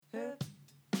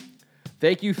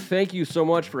Thank you so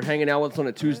much for hanging out with us on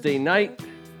a Tuesday night.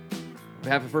 On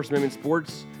behalf of First Amendment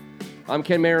Sports, I'm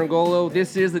Ken Marangolo.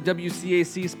 This is the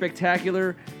WCAC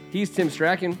Spectacular. He's Tim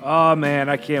Strachan. Oh, man,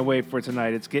 I can't wait for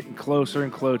tonight. It's getting closer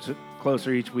and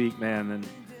closer each week, man. And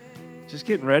just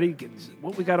getting ready.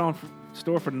 What we got on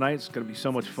store for tonight is going to be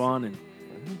so much fun. And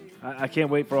I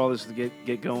can't wait for all this to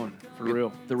get going, for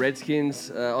real. The Redskins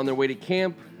on their way to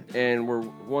camp, and we're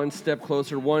one step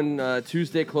closer, one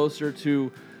Tuesday closer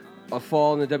to a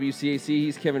fall in the WCAC.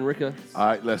 He's Kevin Ricka. All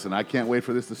right, listen, I can't wait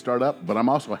for this to start up, but I'm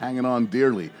also hanging on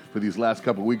dearly for these last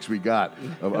couple of weeks we got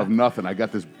of nothing. I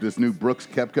got this new Brooks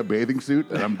Koepka bathing suit,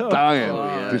 and I'm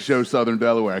dying to show Southern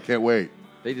Delaware. I can't wait.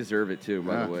 They deserve it, too,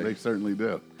 by the way. They certainly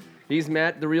do. He's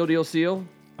Matt, the Real Deal Seal.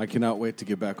 I cannot wait to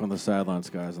get back on the sidelines,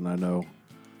 guys, and I know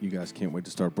you guys can't wait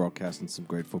to start broadcasting some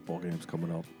great football games coming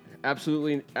up.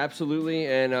 Absolutely,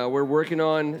 and we're working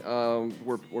on.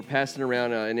 We're passing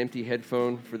around an empty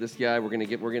headphone for this guy. We're gonna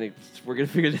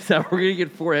figure this out. We're gonna get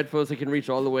 4 headphones that can reach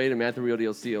all the way to Matt the Real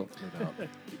Deal Seal.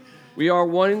 We are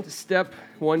one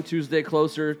Tuesday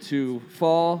closer to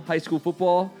fall high school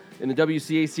football in the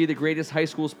WCAC, the greatest high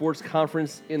school sports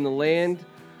conference in the land.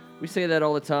 We say that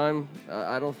all the time.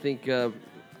 I don't think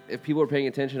if people are paying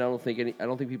attention, I don't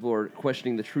think people are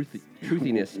questioning the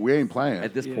truthiness. We ain't playing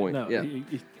at this point. No,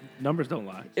 numbers don't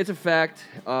lie. It's a fact.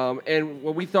 And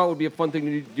what we thought would be a fun thing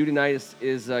to do tonight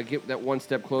is get that one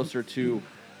step closer to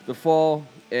the fall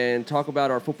and talk about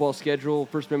our football schedule,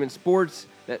 First Amendment Sports.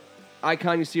 That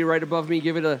icon you see right above me,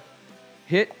 give it a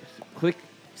hit, click,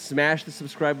 smash the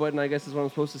subscribe button, I guess is what I'm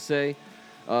supposed to say.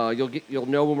 You'll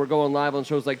know when we're going live on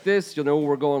shows like this. You'll know when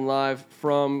we're going live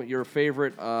from your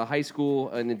favorite high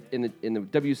school in the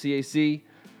WCAC.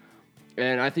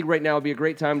 And I think right now would be a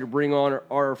great time to bring on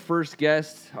our first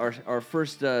guest, our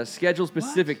first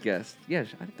schedule-specific guest. Yeah,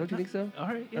 don't you think so? All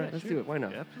right, let's sure. do it. Why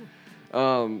not? Yeah,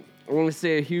 absolutely. I want to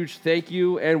say a huge thank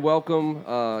you and welcome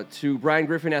to Brian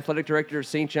Griffin, Athletic Director of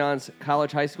St. John's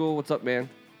College High School. What's up, man?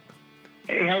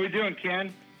 Hey, how we doing,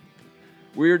 Ken?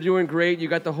 We're doing great. You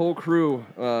got the whole crew,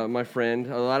 my friend.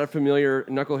 A lot of familiar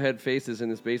knucklehead faces in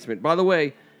this basement. By the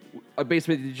way, a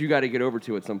basement that you got to get over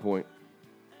to at some point.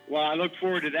 Well, I look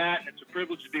forward to that, and it's a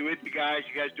privilege to be with you guys.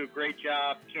 You guys do a great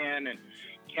job, Ken and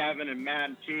Kevin and Matt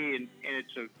and T, and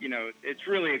it's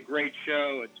really a great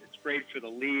show. It's great for the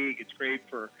league. It's great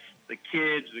for the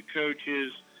kids, the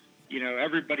coaches.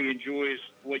 Everybody enjoys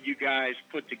what you guys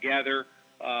put together,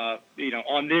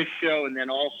 on this show, and then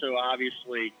also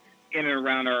obviously in and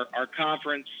around our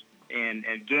conference and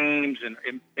games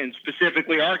and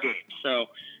specifically our games. So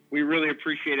we really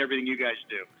appreciate everything you guys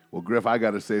do. Well, Griff, I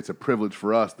got to say it's a privilege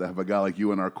for us to have a guy like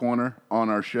you in our corner, on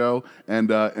our show, and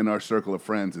in our circle of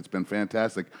friends. It's been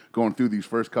fantastic going through these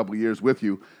first couple of years with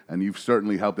you, and you've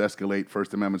certainly helped escalate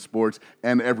First Amendment Sports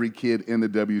and every kid in the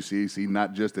WCAC,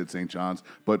 not just at St. John's,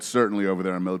 but certainly over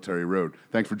there on Military Road.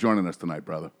 Thanks for joining us tonight,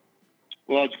 brother.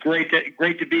 Well, it's great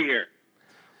to be here.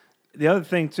 The other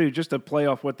thing, too, just to play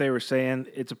off what they were saying,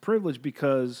 it's a privilege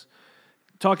because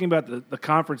talking about the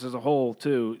conference as a whole,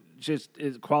 too, just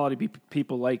is quality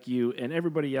people like you and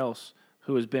everybody else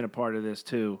who has been a part of this,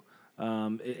 too.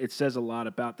 It says a lot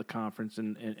about the conference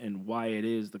and why it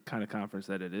is the kind of conference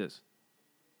that it is.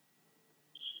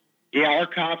 Yeah, our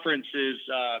conference is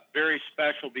very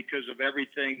special because of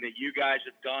everything that you guys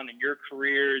have done in your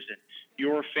careers and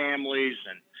your families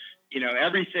and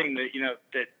everything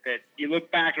that, that you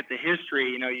look back at the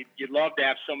history, you'd love to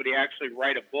have somebody actually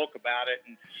write a book about it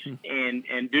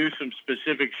and do some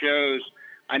specific shows.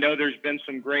 I know there's been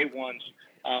some great ones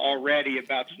already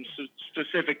about some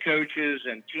specific coaches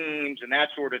and teams and that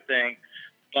sort of thing.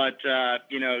 But,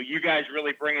 you guys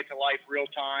really bring it to life real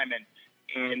time.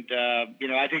 And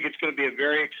I think it's going to be a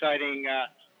very exciting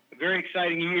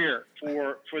year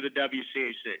for the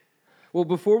WCAC. Well,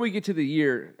 before we get to the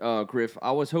year, Griff,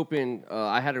 I was hoping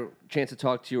I had a chance to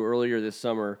talk to you earlier this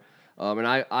summer, and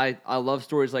I love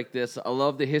stories like this. I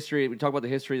love the history. We talk about the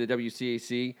history of the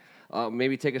WCAC.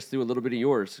 Maybe take us through a little bit of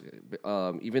yours,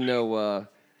 even though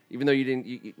you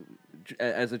didn't.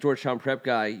 As a Georgetown Prep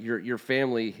guy, your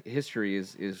family history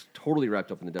is totally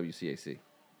wrapped up in the WCAC.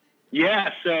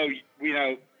 Yeah. So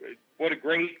what a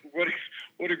great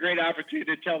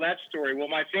opportunity to tell that story. Well,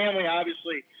 my family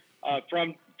obviously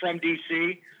from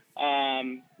D.C.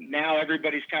 Now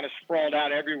everybody's kind of sprawled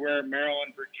out everywhere,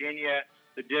 Maryland, Virginia,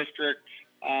 the district.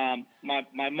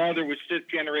 My mother was fifth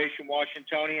generation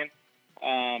Washingtonian.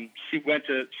 She went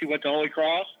to Holy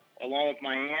Cross along with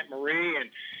my Aunt Marie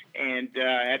and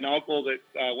had an uncle that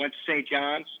went to St.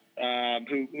 John's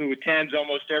who attends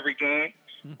almost every game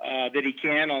that he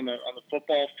can on the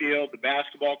football field, the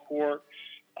basketball court.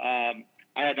 I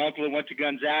had an uncle that went to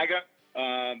Gonzaga.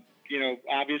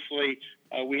 obviously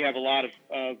we have a lot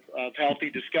of healthy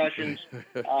discussions.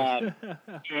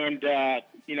 And I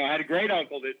had a great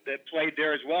uncle that played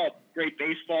there as well, great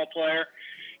baseball player.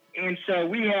 And so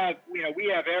we have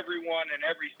everyone and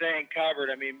everything covered.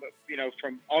 I mean,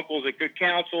 from uncles at Good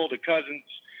Counsel to cousins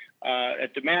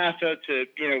at DeMatha to,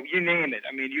 you name it.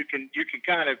 I mean, you can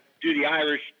kind of do the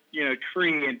Irish,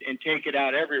 tree and take it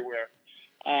out everywhere.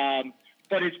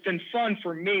 But it's been fun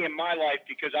for me in my life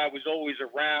because I was always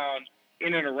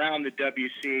in and around the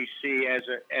WCAC as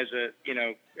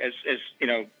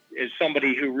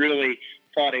somebody who really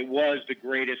thought it was the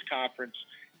greatest conference,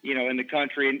 in the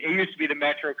country. And it used to be the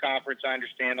Metro Conference. I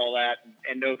understand all that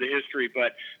and know the history,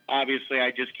 but obviously I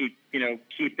just keep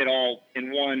it all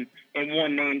in one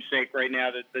namesake right now,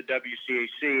 the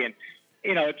WCAC. And,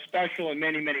 it's special in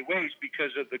many, many ways because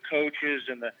of the coaches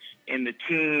and the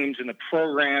teams and the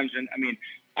programs. And I mean,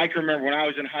 I can remember when I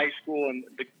was in high school and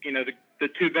the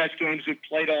two best games we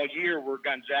played all year were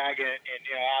Gonzaga and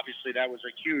obviously that was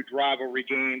a huge rivalry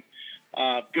game.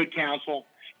 Good Counsel.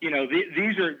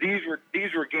 These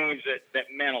were games that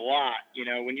meant a lot,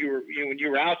 when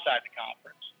you were outside the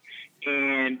conference.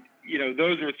 And,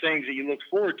 those were things that you looked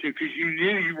forward to because you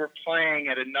knew you were playing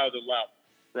at another level,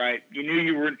 right? You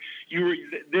knew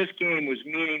this game was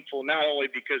meaningful not only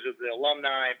because of the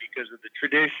alumni, because of the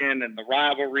tradition and the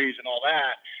rivalries and all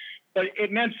that, but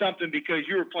it meant something because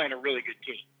you were playing a really good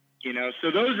team, So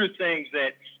those are things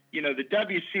that, the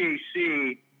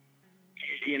WCAC,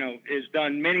 has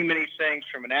done many, many things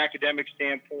from an academic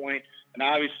standpoint. And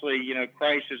obviously,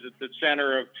 Christ is at the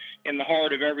center of, in the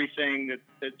heart of everything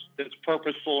that's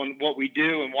purposeful in what we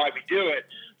do and why we do it.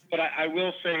 But I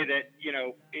will say that,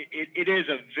 it is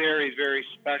a very, very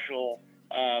special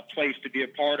place to be a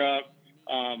part of.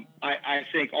 I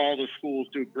think all the schools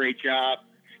do a great job.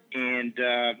 And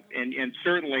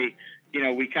certainly,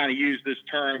 we kind of use this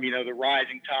term, the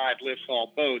rising tide lifts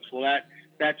all boats. Well,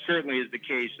 that certainly is the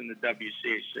case in the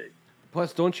WCAC.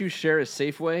 Plus, don't you share a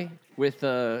Safeway with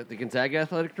the Gonzaga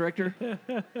athletic director?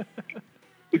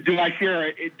 Do I share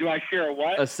a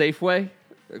what? A Safeway,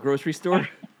 a grocery store.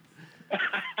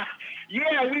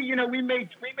 Yeah, we may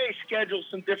schedule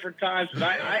some different times.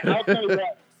 But I'll tell you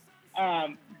what.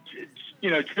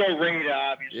 Joe Rada,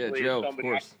 obviously, yeah, Joe, is somebody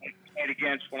of course. I played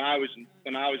against when I was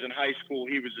in high school.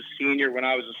 He was a senior when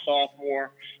I was a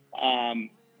sophomore.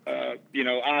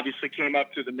 Obviously came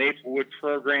up through the Maplewood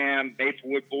program,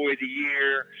 Maplewood Boy of the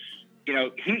Year.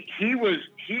 He was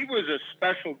a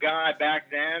special guy back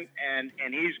then, and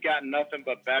he's gotten nothing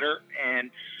but better.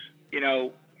 And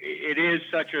it's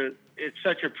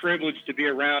such a privilege to be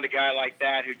around a guy like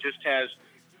that who just has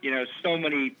so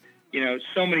many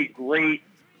great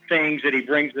things that he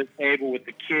brings to the table with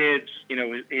the kids.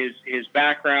 His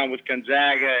background with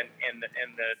Gonzaga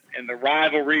and the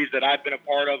rivalries that I've been a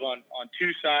part of on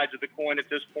two sides of the coin at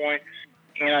this point.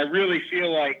 And I really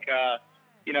feel like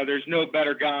there's no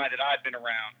better guy that I've been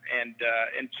around.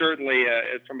 And certainly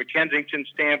from a Kensington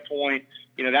standpoint,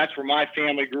 that's where my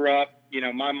family grew up.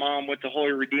 My mom went to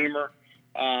Holy Redeemer.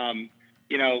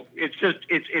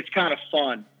 It's kind of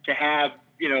fun to have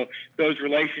those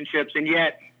relationships, and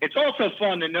yet it's also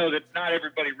fun to know that not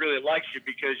everybody really likes you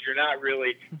because you're not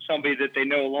really somebody that they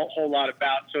know a whole lot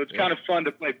about. So it's kind of fun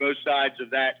to play both sides of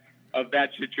that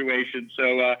situation.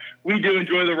 So we do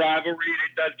enjoy the rivalry, and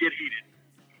it does get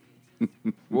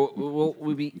heated.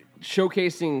 We'll be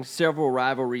showcasing several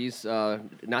rivalries,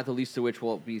 not the least of which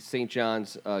will be St.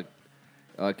 John's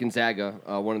Gonzaga,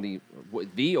 one of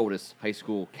the oldest high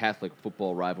school Catholic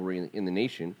football rivalry in the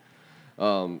nation.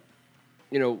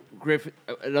 Griff,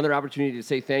 another opportunity to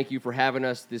say thank you for having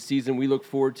us this season. We look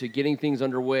forward to getting things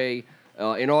underway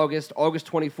in August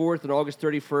 24th and August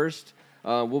 31st.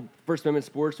 First Amendment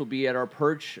Sports will be at our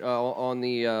perch on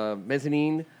the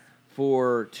mezzanine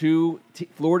for two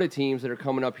Florida teams that are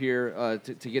coming up here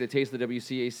to get a taste of the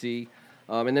WCAC.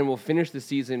 And then we'll finish the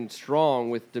season strong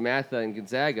with DeMatha and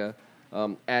Gonzaga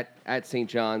at St.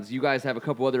 John's. You guys have a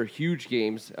couple other huge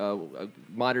games,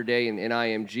 Modern Day and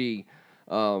IMG.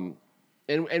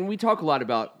 And we talk a lot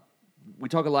about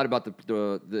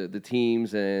the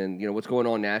teams and what's going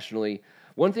on nationally.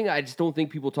 One thing I just don't think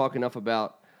people talk enough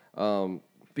about,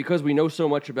 because we know so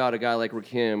much about a guy like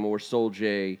Rakim or Sol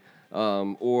J,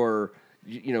 or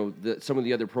some of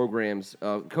the other programs.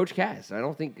 Coach Cass, I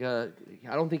don't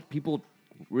think people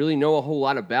really know a whole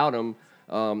lot about him,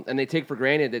 and they take for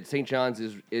granted that St. John's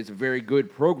is a very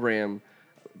good program.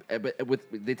 But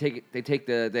they take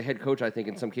the head coach, I think,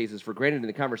 in some cases for granted in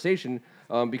the conversation,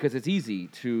 because it's easy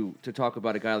to talk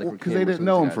about a guy like Rakim. Because they didn't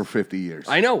know him for 50 years.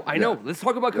 I know. Let's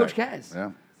talk about Coach Kaz.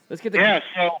 Yeah. Let's get the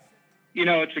So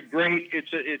it's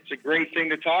a great thing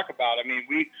to talk about. I mean,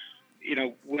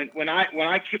 when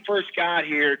I first got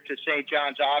here to St.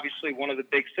 John's, obviously one of the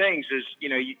big things is,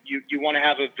 you want to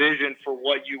have a vision for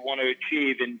what you want to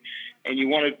achieve, and you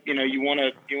want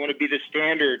to be the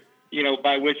standard,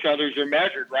 by which others are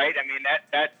measured, right? I mean,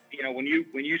 that when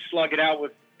you slug it out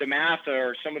with DeMatha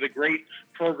or some of the great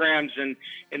programs in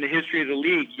the history of the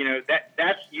league,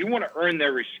 that's you want to earn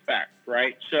their respect,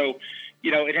 right? So,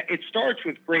 it starts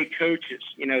with great coaches.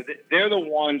 They're the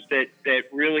ones that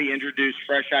really introduce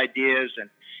fresh ideas and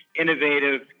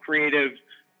innovative, creative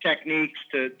techniques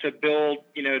to build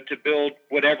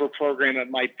whatever program it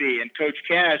might be. And Coach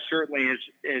Kaz certainly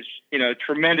has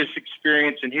tremendous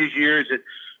experience in his years at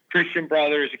Christian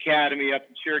Brothers Academy up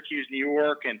in Syracuse, New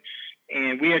York, and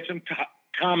we had some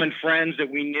common friends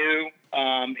that we knew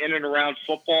in and around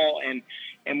football, and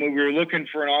when we were looking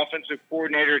for an offensive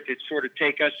coordinator to sort of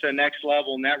take us to the next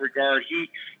level in that regard,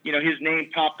 his name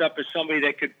popped up as somebody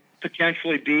that could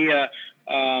potentially be a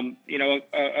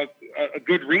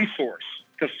good resource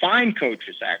to find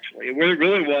coaches. Actually, it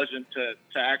really wasn't to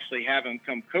actually have him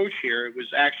come coach here. It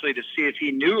was actually to see if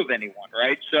he knew of anyone,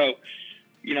 right? So,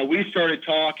 we started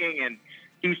talking, and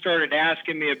he started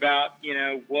asking me about,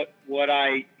 what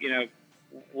I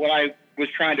was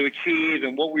trying to achieve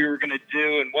and what we were going to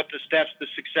do and what the steps to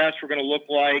success were going to look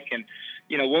like, and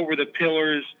what were the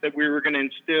pillars that we were going to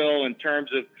instill in terms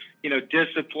of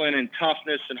discipline and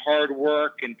toughness and hard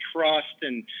work and trust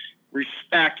and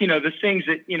respect, the things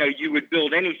that you would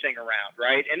build anything around,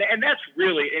 right? And that's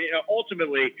really,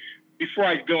 ultimately, before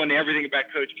I go into everything about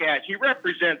Coach Kaz, he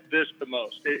represents this the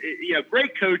most.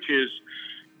 Great coaches,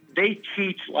 they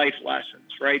teach life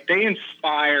lessons, right? They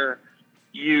inspire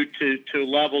you to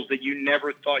levels that you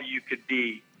never thought you could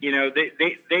be.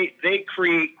 They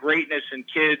create greatness in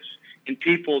kids and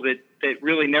people that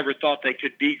really never thought they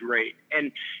could be great.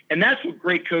 And that's what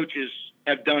great coaches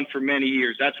have done for many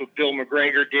years. That's what Bill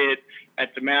McGregor did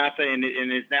at DeMatha and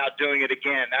is now doing it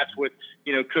again. That's what,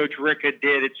 Coach Ricka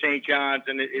did at St. John's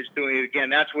and is doing it again.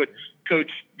 That's what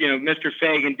Coach, Mr.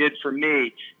 Fagan did for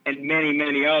me and many,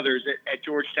 many others at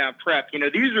Georgetown Prep.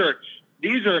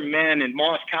 These are men, and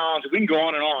Moss Collins, we can go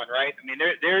on and on, right? I mean,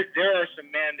 there are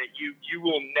some men that you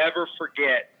will never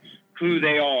forget who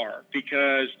they are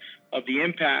because of the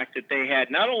impact that they had,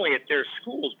 not only at their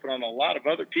schools, but on a lot of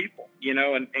other people,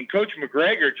 and Coach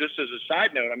McGregor, just as a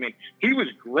side note, I mean, he was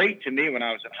great to me when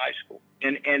I was in high school.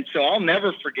 And so I'll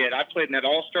never forget, I played in that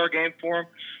all-star game for him.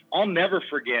 I'll never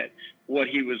forget what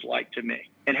he was like to me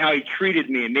and how he treated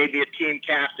me and made me a team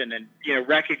captain and,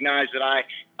 recognized that I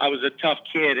was a tough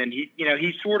kid. And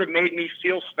he sort of made me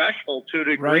feel special to a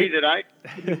degree that I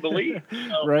didn't believe.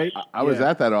 So, right. I was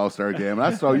at that All-Star game, and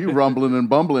I saw you rumbling and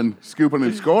bumbling, scooping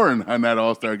and scoring on that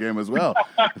All-Star game as well.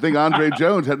 I think Andre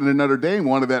Jones heading to Notre Dame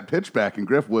wanted that pitch back, and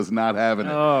Griff was not having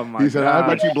it. Oh, my He said, God. how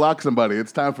about you block somebody?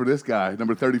 It's time for this guy,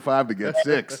 number 35, to get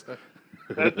 6.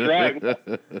 That's right.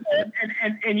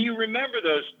 And you remember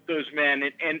those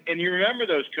men and you remember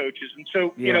those coaches. And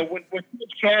so, when Coach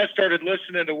Kaz started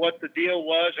listening to what the deal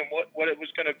was and what it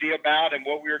was going to be about and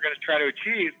what we were going to try to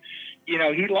achieve,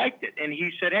 he liked it. And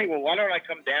he said, hey, well, why don't I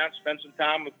come down, spend some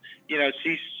time with,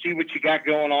 see what you got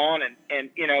going on. And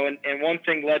one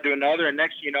thing led to another. And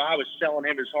next, I was selling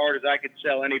him as hard as I could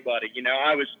sell anybody.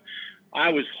 I was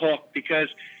hooked because,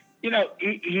 he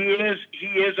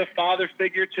is a father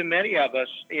figure to many of us,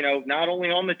 not only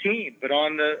on the team, but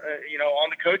on the, on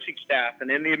the coaching staff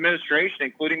and in the administration,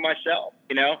 including myself.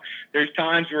 There's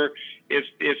times where if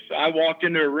I walked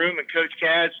into a room and Coach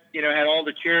Kaz, had all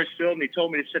the chairs filled and he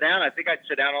told me to sit down, I think I'd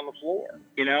sit down on the floor,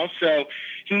 So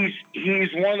he's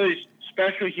one of those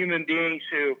special human beings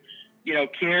who,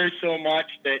 cares so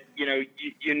much that, you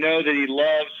know that he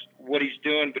loves what he's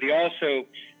doing, but he also,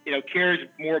 cares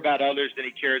more about others than he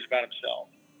cares about himself.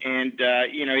 And,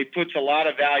 he puts a lot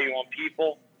of value on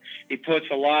people. He puts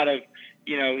a lot of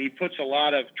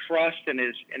trust in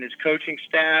his coaching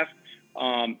staff.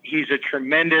 He's a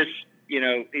tremendous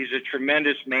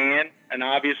man, and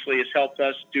obviously has helped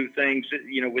us do things,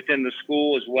 within the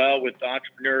school as well with the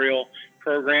entrepreneurial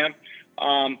program.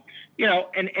 And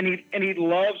he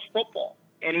loves football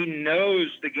and he knows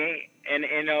the game. And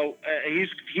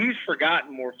he's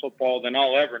forgotten more football than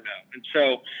I'll ever know. And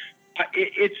so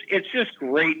it's just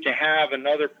great to have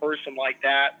another person like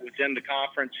that within the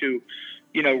conference who,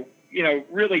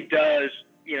 really does,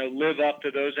 live up to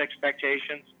those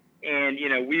expectations. And,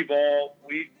 we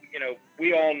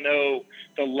all know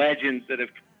the legends that have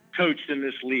coached in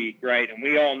this league, right? And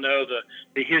we all know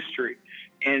the history.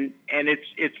 And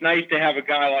it's nice to have a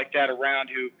guy like that around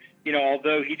who,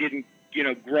 although he didn't,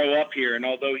 grow up here, and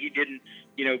although he didn't,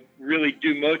 really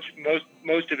do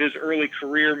most of his early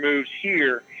career moves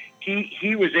here,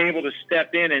 he was able to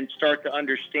step in and start to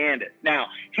understand it. Now,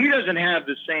 he doesn't have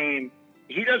the same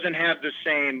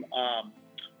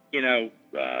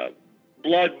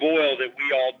blood boil that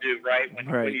we all do, right?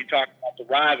 When you talk about the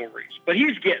rivalries, but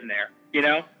he's getting there.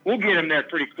 We'll get him there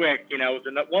pretty quick.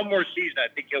 With one more season, I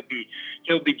think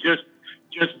he'll be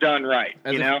just done right.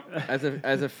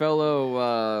 As a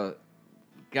fellow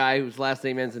guy whose last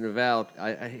name ends in a vowel,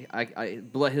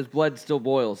 his blood still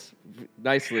boils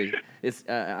nicely. It's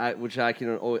which I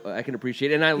can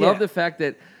appreciate, and I love the fact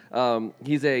that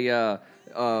he's a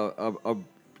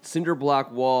cinder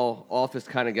block wall office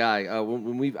kind of guy.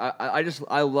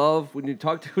 I love when you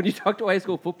talk to a high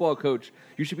school football coach,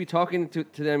 you should be talking to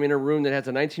them in a room that has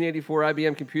a 1984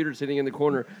 IBM computer sitting in the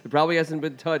corner that probably hasn't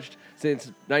been touched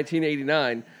since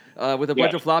 1989, with a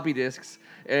bunch of floppy disks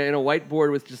and a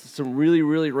whiteboard with just some really,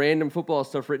 really random football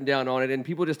stuff written down on it, and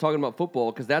people just talking about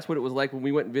football, because that's what it was like when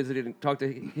we went and visited and talked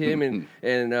to him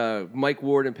and Mike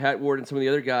Ward and Pat Ward and some of the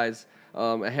other guys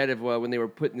ahead of when they were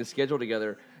putting the schedule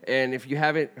together. And if you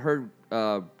haven't heard,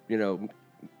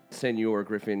 Senor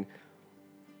Griffin,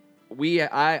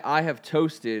 I have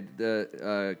toasted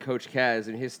the Coach Kaz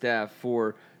and his staff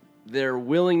for their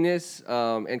willingness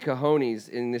and cojones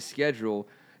in this schedule.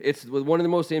 It's one of the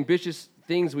most ambitious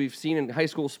things we've seen in high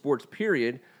school sports,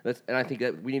 period. And I think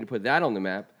that we need to put that on the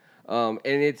map. And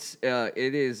it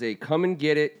is a come and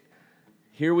get it.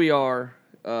 Here we are.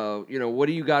 What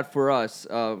do you got for us?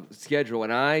 Schedule,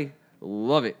 and I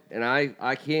love it, and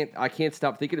I can't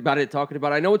stop thinking about it, talking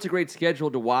about it. I know it's a great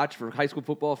schedule to watch for high school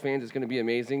football fans. It's going to be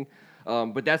amazing,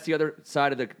 but that's the other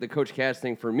side of the Coach Cass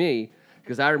thing for me,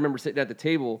 because I remember sitting at the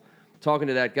table talking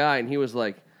to that guy, and he was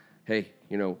like, "Hey,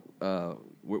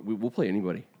 we'll play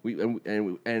anybody.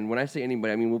 And when I say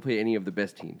anybody, I mean we'll play any of the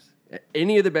best teams.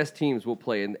 Any of the best teams we'll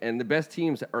play, and the best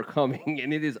teams are coming,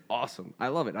 and it is awesome. I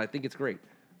love it. I think it's great."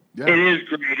 Yeah. It is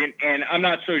great, and I'm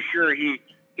not so sure he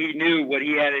knew what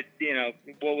he had,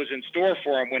 what was in store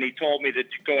for him when he told me to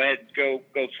go ahead and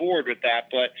go forward with that.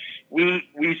 But we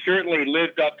certainly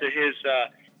lived up to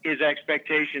his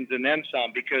expectations and then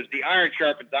some, because the iron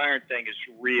sharpens iron thing is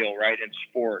real, right, in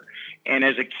sport. And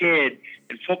as a kid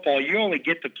in football, you only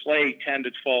get to play 10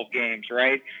 to 12 games,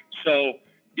 right? So,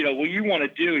 what you want to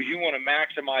do is you want to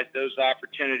maximize those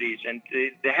opportunities, and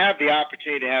to have the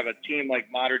opportunity to have a team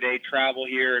like Mater Dei travel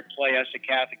here and play us at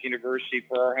Catholic University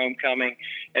for our homecoming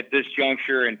at this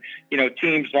juncture. And,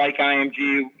 teams like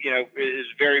IMG, is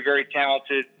very, very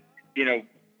talented,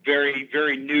 very,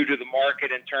 very new to the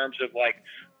market in terms of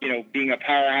being a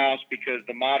powerhouse, because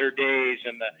the Mater Deis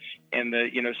and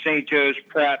the St. Joe's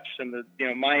Preps and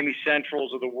the Miami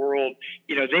Centrals of the world,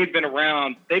 they've been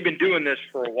around. They've been doing this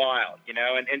for a while,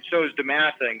 and so is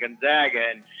DeMatha and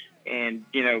Gonzaga and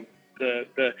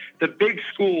the big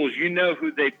schools.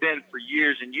 Who they've been for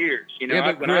years and years.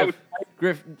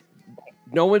 Griff,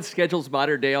 no one schedules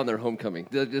Mater Dei on their homecoming.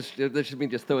 Just throw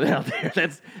that out there.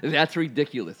 That's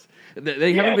ridiculous.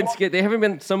 They haven't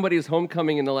been somebody's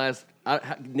homecoming in the last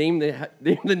name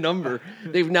the number.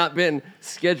 They've not been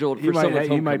scheduled for someone's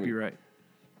homecoming. You might be right.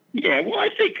 Yeah, well, I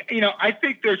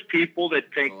think there's people that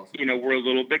think we're a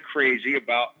little bit crazy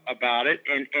about it,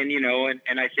 and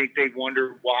I think they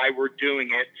wonder why we're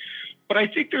doing it. But I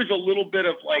think there's a little bit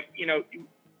of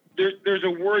there's a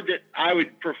word that I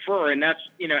would prefer, and that's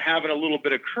having a little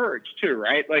bit of courage too,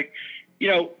 right?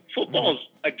 Football's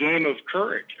a game of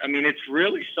courage. I mean, it's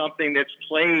really something that's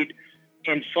played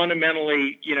and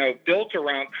fundamentally, built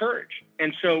around courage.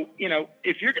 And so,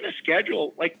 if you're going to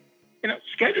schedule,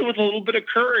 schedule with a little bit of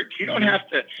courage. You don't have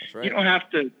to. Right. You don't have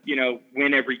to,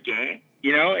 win every game.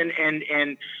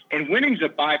 And winning's a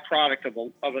byproduct of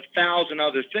 1,000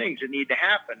 other things that need to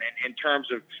happen in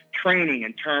terms of training,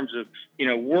 in terms of,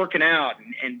 working out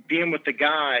and being with the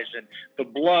guys, and the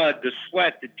blood, the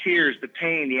sweat, the tears, the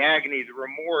pain, the agony, the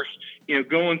remorse,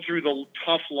 going through the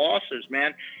tough losses,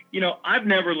 man. I've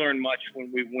never learned much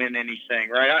when we win anything,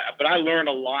 right? But I learn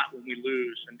a lot when we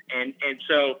lose. And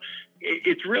so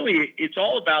it's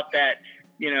all about that,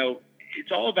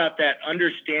 it's all about that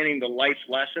understanding the life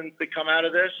lessons that come out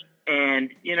of this.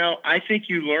 And, I think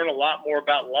you learn a lot more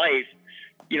about life,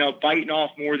 biting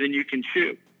off more than you can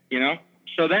chew,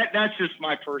 So that's just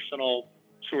my personal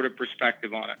sort of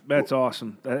perspective on it. That's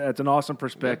awesome. That's an awesome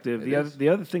perspective. Yeah, the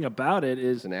other thing about it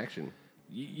is an action.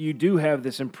 You do have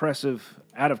this impressive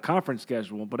out-of-conference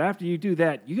schedule, but after you do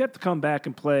that, you have to come back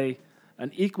and play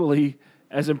an equally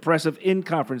as impressive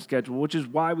in-conference schedule, which is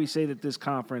why we say that this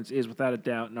conference is, without a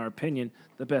doubt, in our opinion,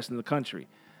 the best in the country.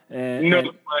 No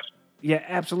question. Yeah,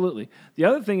 absolutely. The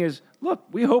other thing is, look,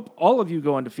 we hope all of you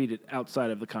go undefeated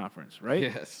outside of the conference, right?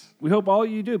 Yes. We hope all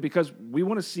you do because we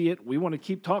want to see it. We want to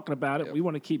keep talking about it. We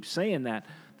want to keep saying that.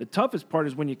 The toughest part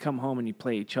is when you come home and you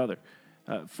play each other.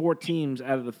 4 teams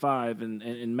out of the 5, and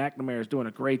McNamara is doing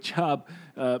a great job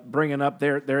bringing up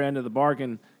their end of the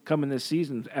bargain coming this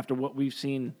season after what we've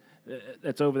seen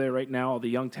that's over there right now, all the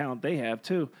young talent they have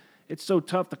too. It's so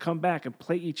tough to come back and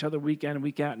play each other week in and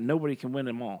week out, and nobody can win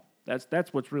them all.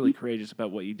 That's what's really courageous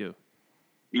about what you do.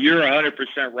 You're 100%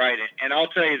 right, and I'll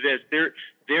tell you this: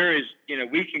 there is,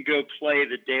 we can go play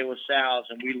the De La Salles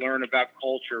and we learn about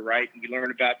culture, right? And we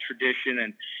learn about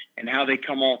tradition and how they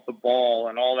come off the ball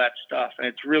and all that stuff, and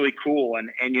it's really cool.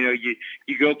 And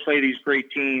you go play these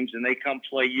great teams and they come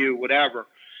play you, whatever.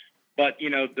 But,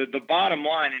 the bottom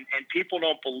line, and people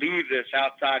don't believe this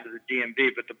outside of the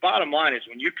DMV, but the bottom line is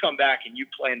when you come back and you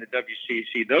play in the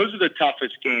WCAC, those are the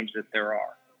toughest games that there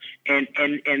are.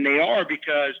 And they are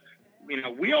because,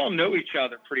 we all know each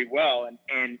other pretty well.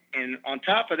 And on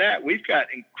top of that, we've got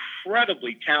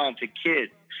incredibly talented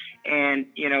kids. And,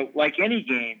 like any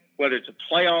game, whether it's a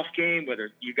playoff game,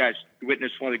 whether you guys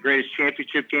witnessed one of the greatest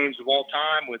championship games of all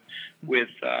time with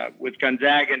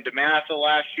Gonzaga and DeMatha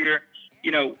last year,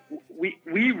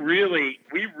 we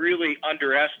really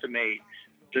underestimate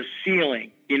the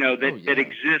ceiling, that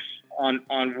exists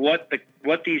on what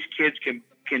these kids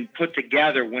can put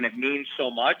together when it means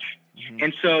so much. Mm-hmm.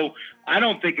 And so I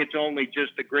don't think it's only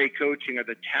just the great coaching or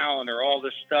the talent or all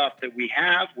the stuff that we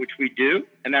have, which we do,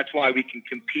 and that's why we can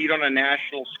compete on a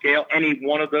national scale, any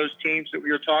one of those teams that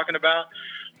we were talking about.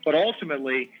 But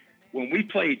ultimately, when we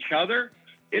play each other,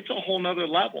 it's a whole nother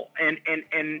level. And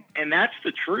that's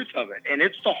the truth of it. And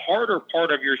it's the harder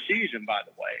part of your season, by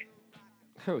the way.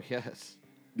 Oh, yes.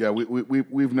 Yeah,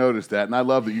 we've noticed that, and I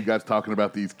love that you guys talking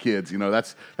about these kids.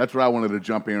 That's what I wanted to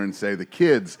jump here and say. The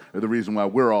kids are the reason why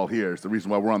we're all here. It's the reason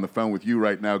why we're on the phone with you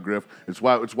right now, Griff. It's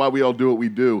why we all do what we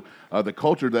do. The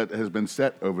culture that has been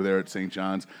set over there at St.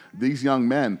 John's, these young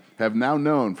men have now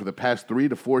known for the past 3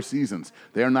 to 4 seasons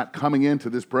they are not coming into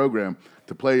this program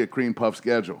to play a cream puff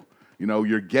schedule.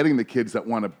 You're getting the kids that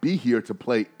want to be here to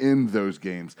play in those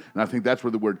games. And I think that's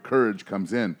where the word courage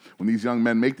comes in. When these young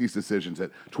men make these decisions at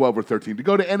 12 or 13 to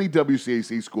go to any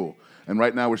WCAC school. And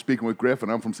right now we're speaking with Griff,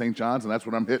 and I'm from St. John's, and that's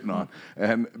what I'm hitting on.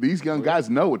 And these young guys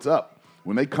know what's up.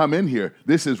 When they come in here,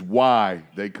 this is why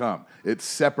they come. It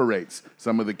separates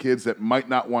some of the kids that might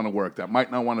not want to work, that might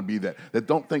not want to be there, that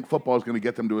don't think football is going to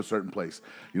get them to a certain place.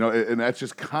 And that's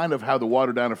just kind of how the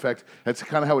watered down effect, that's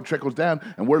kind of how it trickles down.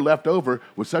 And we're left over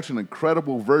with such an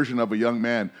incredible version of a young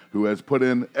man who has put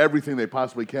in everything they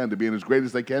possibly can to being as great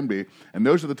as they can be. And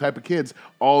those are the type of kids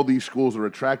all these schools are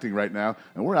attracting right now.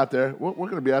 And we're out there, we're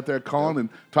going to be out there calling and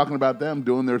talking about them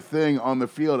doing their thing on the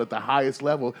field at the highest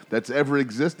level that's ever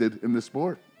existed in this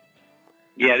sport.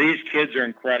 Yeah, these kids are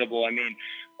incredible. I mean,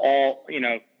 all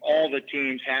the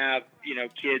teams have,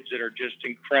 kids that are just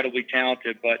incredibly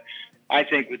talented, but I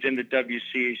think within the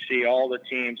WCAC, all the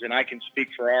teams, and I can speak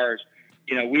for ours,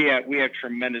 we have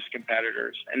tremendous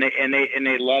competitors, and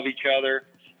they love each other.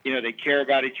 They care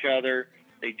about each other.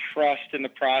 They trust in the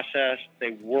process.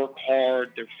 They work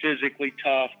hard. They're physically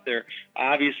tough. They're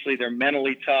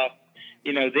mentally tough.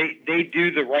 They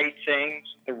do the right things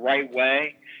the right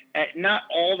way. Not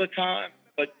all the time,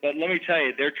 but let me tell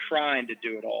you, they're trying to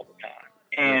do it all the time.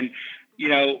 And,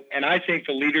 and I think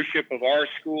the leadership of our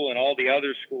school and all the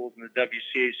other schools in the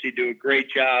WCAC do a great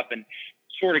job and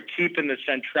sort of keeping the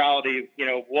centrality,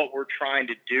 of what we're trying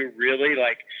to do really,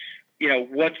 like,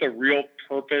 what's the real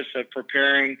purpose of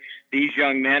preparing these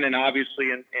young men, and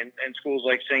obviously in schools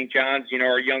like St. John's,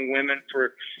 our young women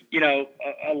for, a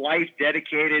life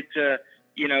dedicated to,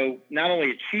 not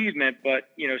only achievement, but,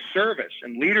 service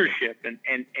and leadership and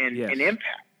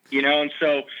impact, and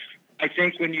so I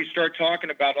think when you start talking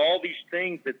about all these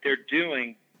things that they're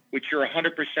doing, which you're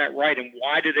 100% right, and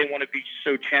why do they want to be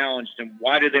so challenged, and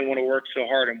why do they want to work so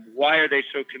hard, and why are they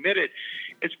so committed?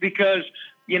 It's because,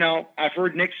 I've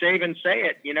heard Nick Saban say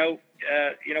it,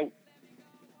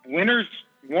 winners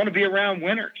want to be around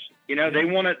winners. They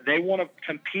want to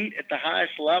compete at the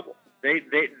highest level. They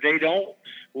don't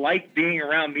like being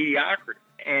around mediocrity,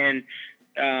 and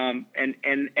that's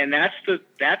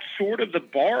sort of the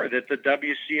bar that the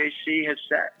WCAC has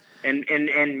set, and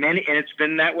it's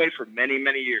been that way for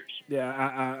many years.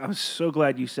 Yeah, I'm so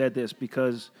glad you said this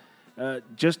because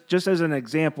just as an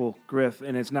example, Griff,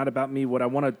 and it's not about me. What I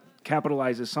want to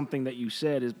capitalize is something that you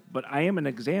said but I am an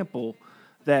example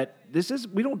that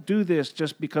we don't do this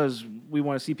just because we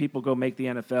want to see people go make the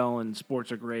NFL and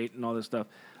sports are great and all this stuff.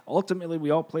 Ultimately, we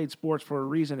all played sports for a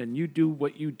reason, and you do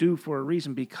what you do for a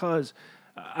reason because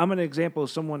I'm an example of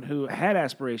someone who had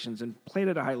aspirations and played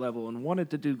at a high level and wanted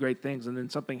to do great things, and then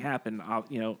something happened,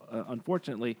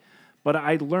 unfortunately. But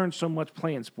I learned so much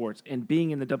playing sports and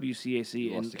being in the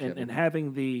WCAC and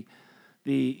having the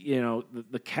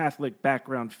Catholic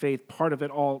background, faith, part of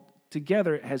it all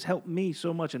together has helped me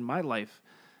so much in my life.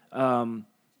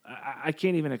 I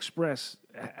can't even express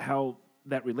how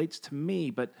that relates to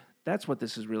me, but that's what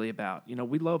this is really about.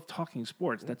 We love talking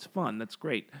sports. That's fun. That's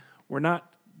great. We're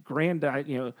not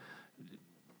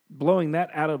blowing that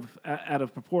out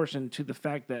of proportion to the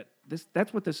fact that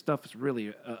that's what this stuff is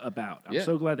really about. I'm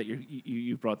so glad that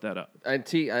you brought that up. And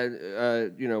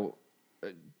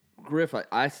Griff,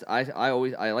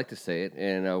 I like to say it,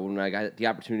 and when I got the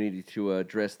opportunity to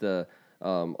address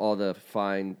all the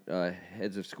fine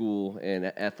heads of school and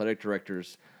athletic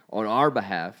directors on our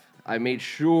behalf, I made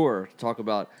sure to talk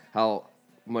about how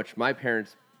much my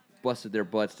parents busted their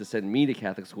butts to send me to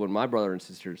Catholic school and my brother and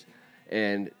sisters.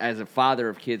 And as a father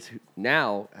of kids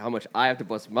now, how much I have to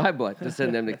bust my butt to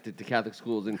send them to Catholic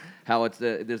schools, and how it's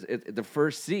the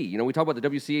first C. We talk about the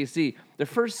WCAC. The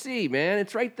first C, man,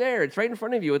 it's right there. It's right in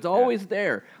front of you. It's always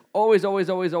there. Always, always,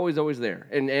 always, always, always there.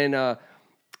 And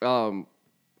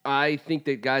I think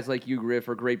that guys like you, Griff,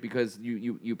 are great because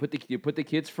you put the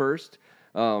kids first.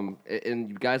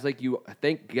 And guys like you,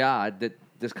 thank God that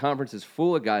this conference is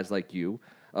full of guys like you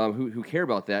who care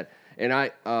about that. And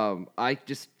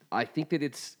I think that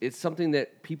it's something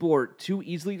that people are too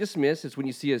easily dismissed. It's when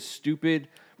you see a stupid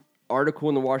article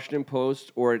in the Washington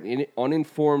Post or an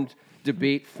uninformed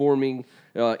debate forming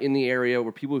in the area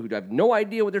where people who have no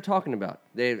idea what they're talking about.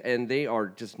 They are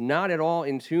just not at all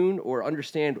in tune or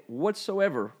understand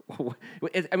whatsoever.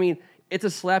 It's a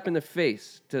slap in the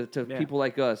face to people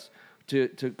like us to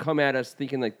come at us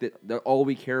thinking like that all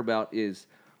we care about is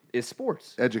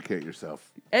sports. Educate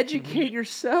yourself. Educate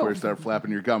yourself. Before you start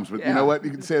flapping your gums. But you know what?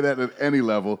 You can say that at any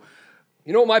level.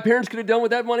 You know what my parents could have done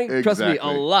with that money? Exactly. Trust me,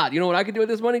 a lot. You know what I could do with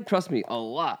this money? Trust me, a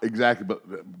lot. Exactly.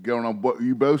 But going on what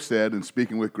you both said and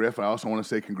speaking with Griff, I also want to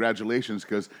say congratulations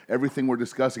because everything we're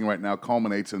discussing right now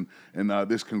culminates in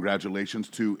this congratulations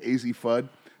to AZ Fudd,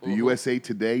 the USA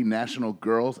Today National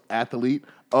Girls Athlete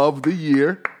of the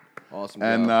Year. Awesome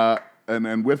job.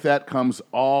 And with that comes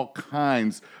all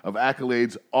kinds of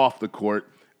accolades off the court.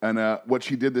 And what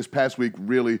she did this past week,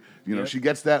 really, she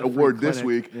gets that award this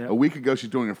week. Yep. A week ago, she's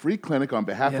doing a free clinic on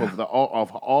behalf of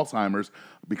Alzheimer's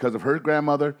because of her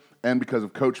grandmother and because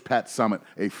of Coach Pat Summit,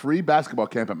 a free basketball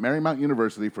camp at Marymount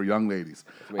University for young ladies.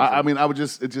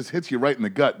 It just hits you right in the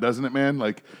gut, doesn't it, man?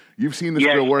 Like, you've seen this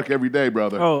girl work every day,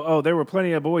 brother. Oh, there were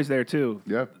plenty of boys there, too.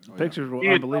 Yeah. Pictures were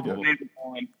unbelievable.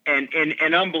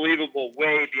 And unbelievable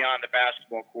way beyond the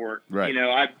basketball court. Right.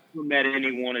 I've never met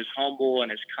anyone as humble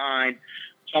and as kind,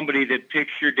 somebody that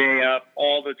picks your day up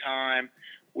all the time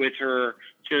with her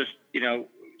just,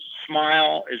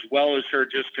 smile as well as her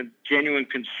just genuine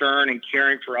concern and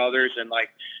caring for others. And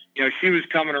she was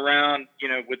coming around,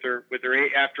 with her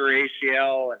after her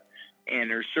ACL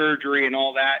and her surgery and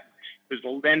all that. It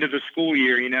was the end of the school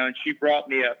year, and she brought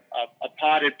me a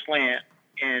potted plant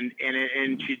and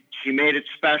she made it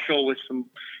special with some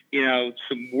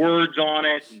words on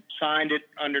it and signed it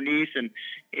underneath. And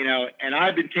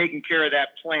I've been taking care of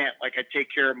that plant like I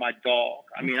take care of my dog.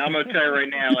 I mean, I'm going to tell you right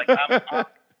now, I'm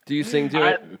do you sing to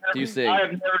it? Do you sing? I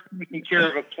have never taken care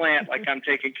of a plant like I'm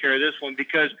taking care of this one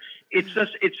because it's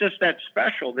just that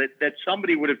special that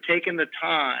somebody would have taken the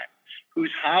time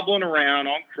who's hobbling around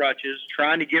on crutches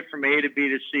trying to get from A to B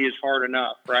to C is hard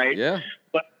enough, right? Yeah.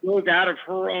 But goes out of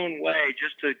her own way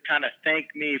just to kind of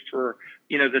thank me for,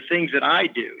 the things that I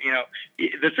do.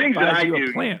 The things that I do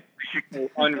should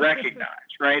go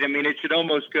unrecognized, right? I mean, it should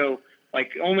almost go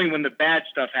like only when the bad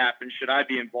stuff happens should I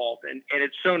be involved. And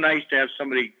it's so nice to have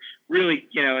somebody really,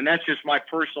 and that's just my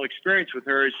personal experience with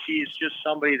her is she's just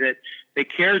somebody that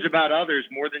cares about others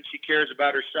more than she cares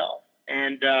about herself.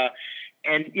 And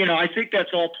I think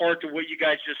that's all part of what you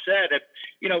guys just said. That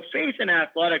faith and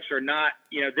athletics are not,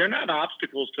 they're not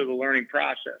obstacles to the learning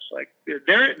process. Like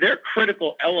they're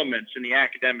critical elements in the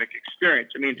academic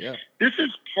experience. I mean, This is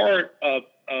part of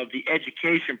the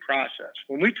education process.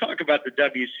 When we talk about the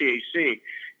WCAC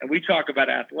and we talk about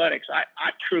athletics, I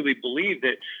truly believe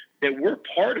that we're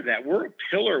part of that. We're a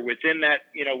pillar within that.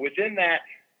 Within that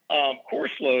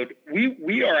course load,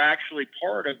 we are actually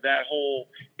part of that whole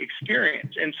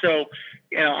experience. And so,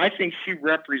 I think she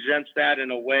represents that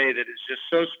in a way that is just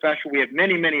so special. We have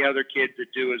many, many other kids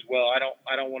that do as well. I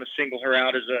don't want to single her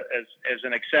out as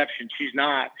an exception. She's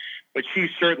not, but she's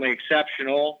certainly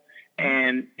exceptional.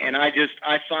 And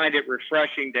I find it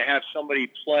refreshing to have somebody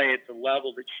play at the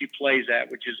level that she plays at,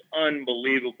 which is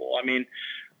unbelievable. I mean,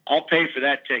 I'll pay for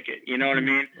that ticket. You know what I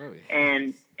mean? Oh, yeah.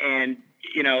 And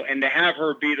and to have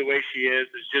her be the way she is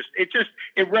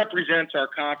it represents our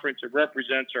conference. It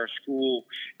represents our school.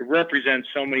 It represents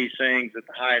so many things at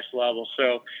the highest level.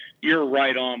 So you're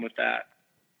right on with that.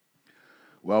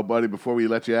 Well, buddy, before we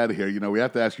let you out of here, we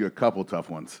have to ask you a couple tough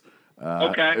ones.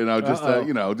 Okay.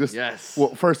 Yes.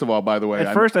 Well, first of all, by the way,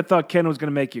 At first I thought Ken was going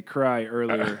to make you cry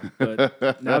earlier,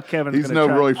 but now Kevin's He's going to no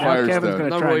try. Roy Now Kevin's Firestone. going to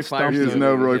No try Roy and stump He you. is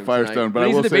no Roy Firestone, but I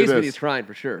he's will in the say basement. this. He's crying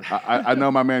for sure. I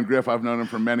know my man Griff. I've known him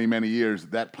for many, many years.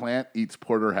 That plant eats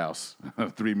porterhouse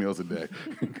 3 meals a day.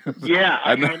 Yeah.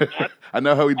 I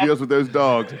know how he deals with those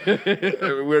dogs.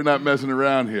 We're not messing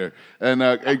around here. And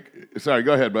sorry,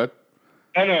 go ahead, bud.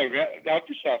 No, help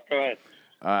yourself. Go ahead.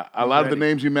 A lot of the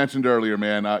names you mentioned earlier,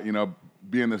 man,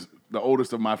 being the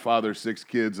oldest of my father's 6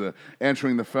 kids,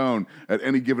 answering the phone at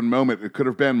any given moment, it could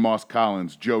have been Moss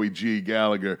Collins, Joey G.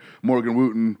 Gallagher, Morgan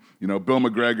Wooten, Bill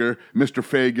McGregor, Mr.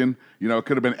 Fagan. It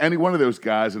could have been any one of those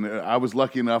guys, and I was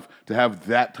lucky enough to have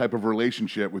that type of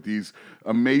relationship with these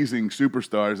amazing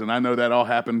superstars, and I know that all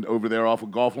happened over there off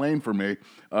of Golf Lane for me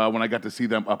when I got to see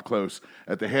them up close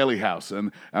at the Haley House.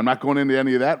 And I'm not going into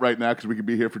any of that right now because we could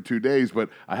be here for 2 days, but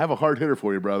I have a hard hitter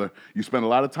for you, brother. You spent a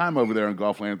lot of time over there in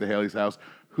Golf Lane at the Haley's house.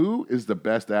 Who is the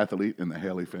best athlete in the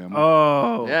Haley family?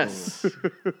 Oh, Yes.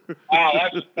 Wow,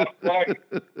 that's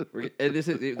right.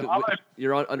 And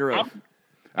you're under oath.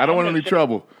 I don't want any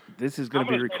trouble. this is going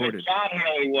to be recorded. John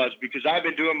Haley was, because I've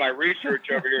been doing my research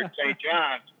over here at St.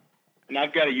 John's, and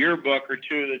I've got a yearbook or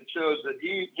two that shows that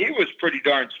he was pretty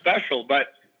darn special.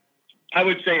 But I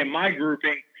would say in my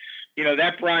grouping,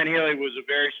 that Brian Haley was a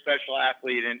very special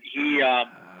athlete, and he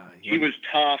was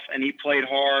tough, and he played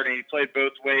hard, and he played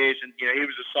both ways. And he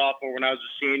was a sophomore when I was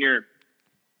a senior.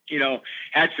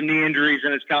 Had some knee injuries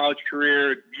in his college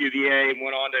career at UVA, and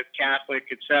went on to Catholic,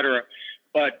 et cetera.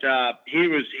 But he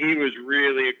was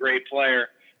really a great player.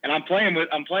 And I'm playing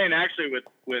actually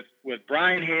with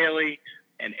Brian Haley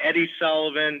and Eddie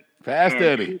Sullivan. Fast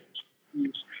Eddie.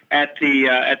 At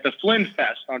the Flynn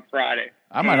Fest on Friday.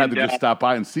 I might have to just stop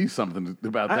by and see something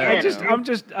about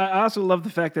that. I also love the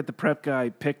fact that the prep guy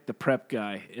picked the prep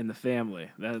guy in the family.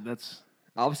 That's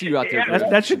I'll see you out there.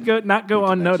 that should not go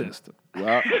unnoticed.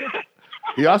 Well,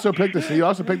 he also picked the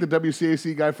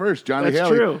WCAC guy first, Johnny That's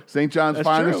Haley. true. St. John's That's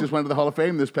finest, true. just went to the Hall of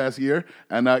Fame this past year,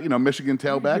 and Michigan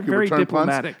tailback who very returned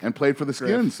punts diplomatic, and played for the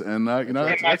Skins, and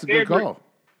that's a good call.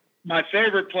 My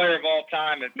favorite player of all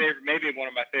time, and maybe one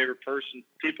of my favorite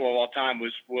people of all time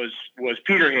was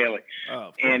Peter Haley. Oh,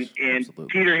 of and Absolutely.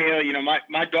 Peter Haley,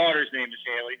 my daughter's name is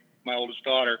Haley, my oldest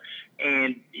daughter,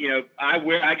 and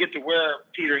I get to wear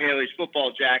Peter Haley's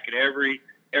football jacket every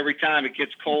time it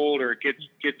gets cold or it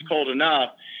gets cold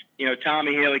enough.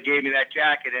 Tommy Haley gave me that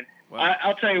jacket, and wow.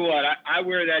 I'll tell you what, I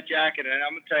wear that jacket, and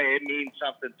I'm going to tell you, it means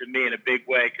something to me in a big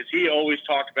way, because he always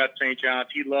talked about St. John's.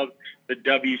 He loved the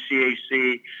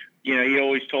WCAC. He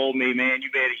always told me, man, you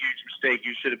made a huge mistake.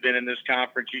 You should have been in this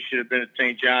conference. You should have been at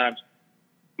St. John's.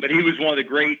 But he was one of the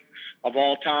great of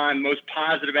all time, most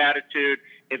positive attitude.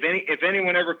 If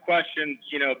anyone ever questions,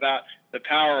 about the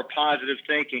power of positive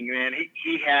thinking, man,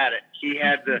 he had it. He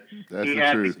had the That's he the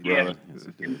had truth, the gift.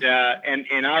 brother.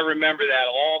 And I remember that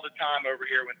all the time over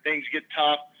here. When things get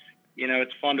tough,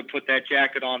 it's fun to put that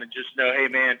jacket on and just know, hey,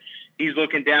 man, he's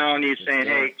looking down on you, saying,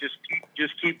 hey,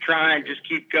 just keep trying, just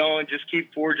keep going, just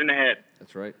keep forging ahead.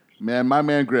 That's right. Man, my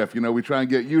man Griff, we try and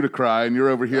get you to cry, and you're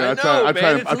over here. I try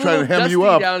to hem you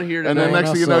up, down here and then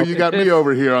next thing you know, you got me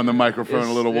over here on the microphone,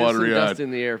 a little There's some watery-eyed. dust in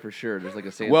the air for sure. There's like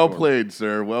a sandstorm. Well played,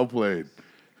 sir. Well played.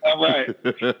 All right.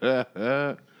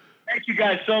 Thank you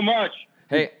guys so much.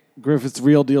 Hey, Griff, it's the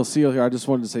Real Deal Seal here. I just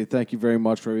wanted to say thank you very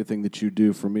much for everything that you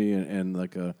do for me and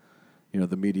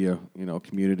the media,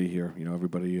 community here.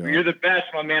 Everybody. You're the best,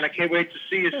 my man. I can't wait to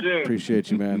see you soon.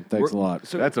 Appreciate you, man. Thanks a lot.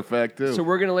 So, that's a fact, too. So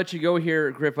we're going to let you go here,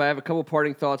 Griff. I have a couple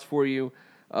parting thoughts for you.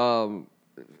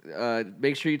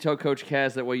 Make sure you tell Coach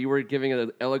Kaz that while you were giving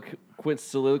an eloquent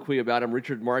soliloquy about him,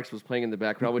 Richard Marks was playing in the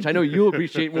background, which I know you'll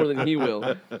appreciate more than he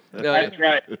will. That's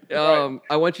right.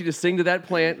 I want you to sing to that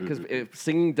plant, because if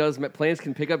singing plants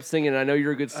can pick up singing. And I know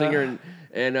you're a good singer,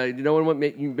 and no one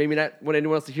maybe not want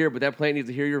anyone else to hear, but that plant needs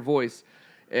to hear your voice.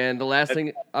 And the last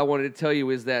thing I wanted to tell you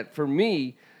is that for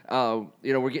me,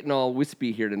 we're getting all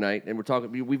wispy here tonight, and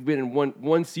we've been in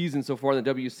one season so far in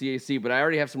the WCAC, but I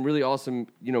already have some really awesome,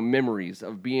 memories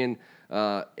of being,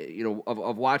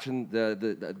 of watching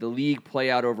the league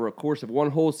play out over a course of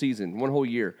one whole season, one whole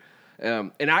year.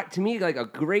 To me, like a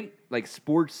great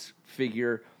sports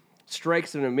figure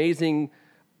strikes an amazing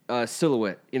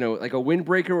silhouette, like a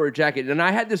windbreaker or a jacket. And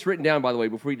I had this written down, by the way,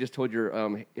 before you just told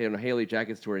your Haley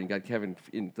jacket story and got Kevin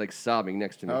sobbing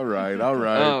next to me. All right.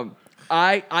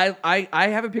 I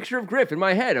have a picture of Griff in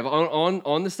my head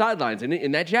on the sidelines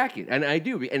in that jacket, and I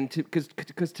do, and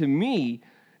because to me,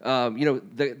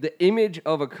 the image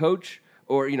of a coach.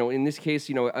 Or in this case,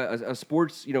 a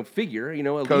sports figure,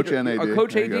 a Coach leader, NAD. a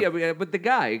coach There you AD, but a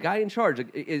guy in charge,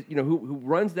 who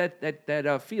runs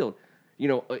that field,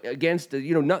 against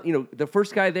the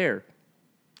first guy there.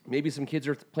 Maybe some kids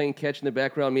are playing catch in the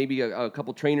background. Maybe a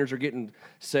couple trainers are getting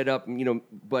set up,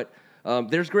 But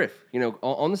there's Griff,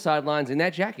 on the sidelines in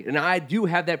that jacket, and I do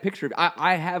have that picture.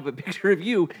 I have a picture of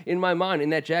you in my mind in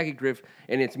that jacket, Griff,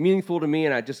 and it's meaningful to me.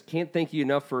 And I just can't thank you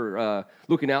enough for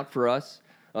looking out for us.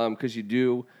 Because you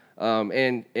do,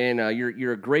 and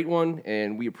you're a great one,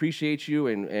 and we appreciate you,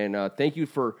 and thank you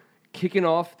for kicking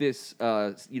off this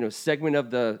segment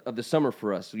of the summer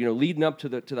for us. Leading up to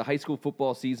the high school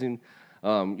football season,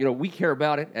 we care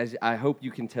about it, as I hope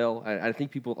you can tell. I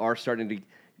think people are starting to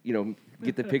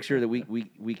get the picture that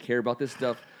we care about this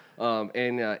stuff,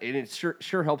 and it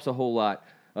sure helps a whole lot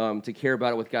to care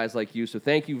about it with guys like you. So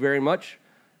thank you very much.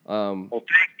 Well,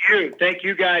 thank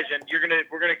you guys, and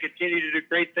we're gonna continue to do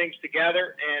great things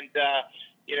together. And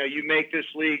you make this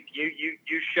league,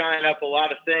 you shine up a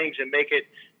lot of things and make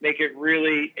it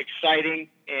really exciting.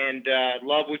 And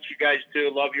love what you guys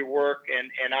do, love your work,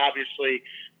 and obviously,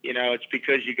 it's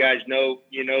because you guys know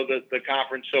the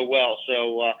conference so well.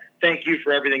 So thank you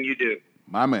for everything you do.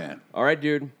 My man. All right,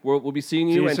 dude. We'll be seeing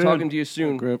you and soon. talking to you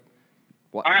soon. Griff.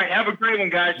 All right, have a great one,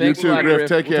 guys. Thanks You a too, lot, Griff.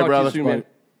 Take care, talk to you brother. soon, man.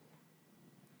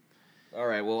 All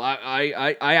right. Well,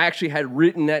 I actually had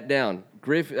written that down.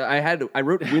 Griff, I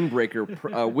wrote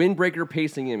windbreaker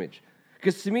pacing image.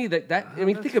 Because to me,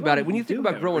 think about it. When you think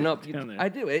about growing up, I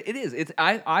do. It is. It's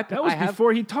That was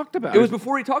before he talked about it. It was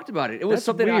before he talked about it. It was That's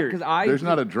something weird. because There's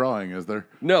not a drawing, is there?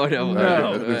 No.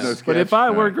 There's no sketch. But if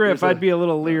I were All right. Griff, I'd be a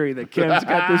little leery that Kim's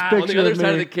got this picture on the other of side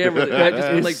of me. the camera, that I just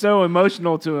been, It's so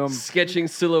emotional to him. sketching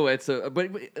silhouettes. But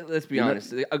let's be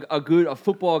honest, a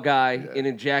football guy in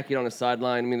a jacket on a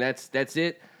sideline. I mean, that's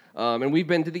it. And we've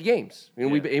been to the games.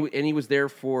 And he was there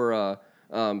for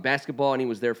basketball, and he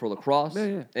was there for lacrosse.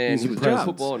 Yeah. And He's he a was there for presence.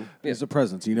 football. And, He's a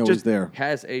presence. He's there.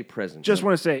 has a presence. Just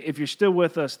want to say, if you're still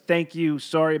with us, thank you.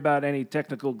 Sorry about any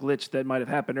technical glitch that might have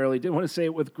happened early. Didn't want to say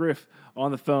it with Griff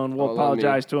on the phone. We'll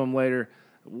apologize to him later.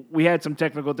 We had some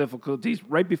technical difficulties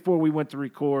right before we went to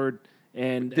record,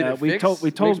 and we told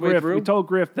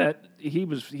Griff that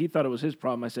he thought it was his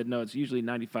problem. I said no, it's usually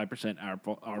 95% our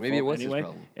fault. Maybe it was anyway, his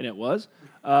problem. And it was.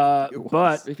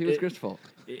 But If it was Griff's fault.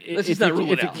 If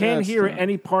rule it you out. can't hear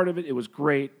any part of it, it was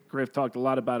great. Griff talked a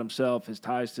lot about himself, his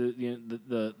ties to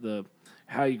the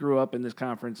how he grew up in this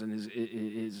conference, and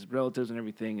his relatives and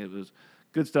everything. It was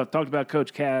good stuff. Talked about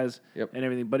Coach Kaz and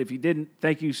everything. But if you didn't,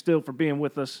 thank you still for being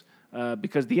with us,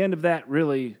 because the end of that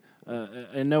really.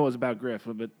 And know it was about Griff,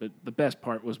 but the best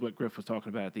part was what Griff was talking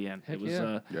about at the end. Heck it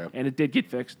was, yeah. And it did get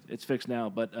fixed. It's fixed now,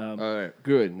 but All right,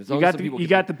 good. As long you as got some the, people you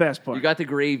got the best part. You got the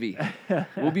gravy.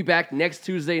 We'll be back next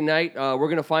Tuesday night. We're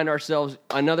going to find ourselves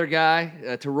another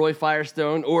guy to Roy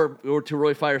Firestone or to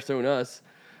Roy Firestone us.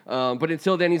 But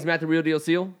until then, he's Matt the Real Deal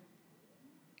Seal.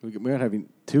 We're having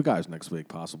two guys next week,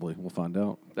 possibly. We'll find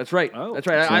out. That's right. Oh. That's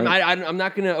right. I'm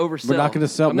not going to oversell. We're not going to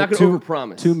sell. I'm not going to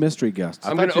overpromise. Two mystery guests.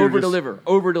 I'm going to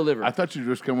over-deliver. I thought you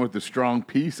were just coming with the strong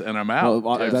piece and I'm out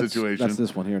type situation. That's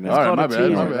this one here now. All right, my Called a bad.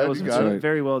 teaser. That was You got it.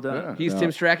 very well done. Yeah. He's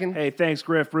Tim Strachan. Hey, thanks,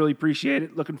 Griff. Really appreciate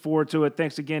it. Looking forward to it.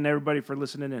 Thanks again, everybody, for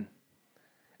listening in.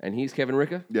 And he's Kevin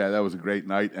Ricca. Yeah, that was a great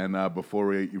night. And before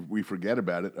we forget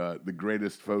about it, the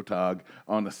greatest photog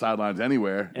on the sidelines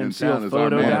anywhere in town is our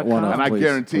man. MCLphoto.com. And I Please,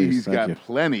 guarantee please, he's thank got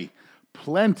you.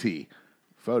 plenty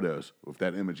photos with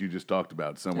that image you just talked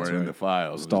about somewhere That's in right. the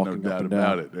files. Stalking There's no up doubt and down.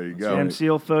 about it. There you go.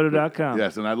 MCLphoto.com.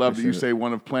 Yes, and I love that you say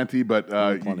one of plenty, but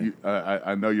plenty.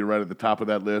 I know you're right at the top of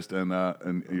that list,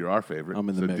 and you're our favorite. I'm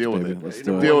in the so mix, deal with baby. it. Let's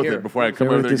do it. Deal with Here. it before I come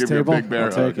Favorite over there and this give you a table? big bear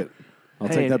I'll hug. take it. I'll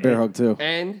Hey, take that bear hey. hug too.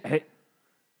 And Hey,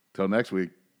 Till next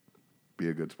week, be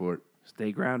a good sport.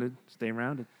 stay grounded. Stay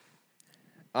rounded.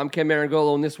 I'm Ken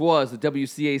Marangolo, and this was the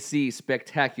WCAC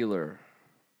Spectacular.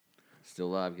 Still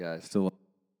live, guys. Still.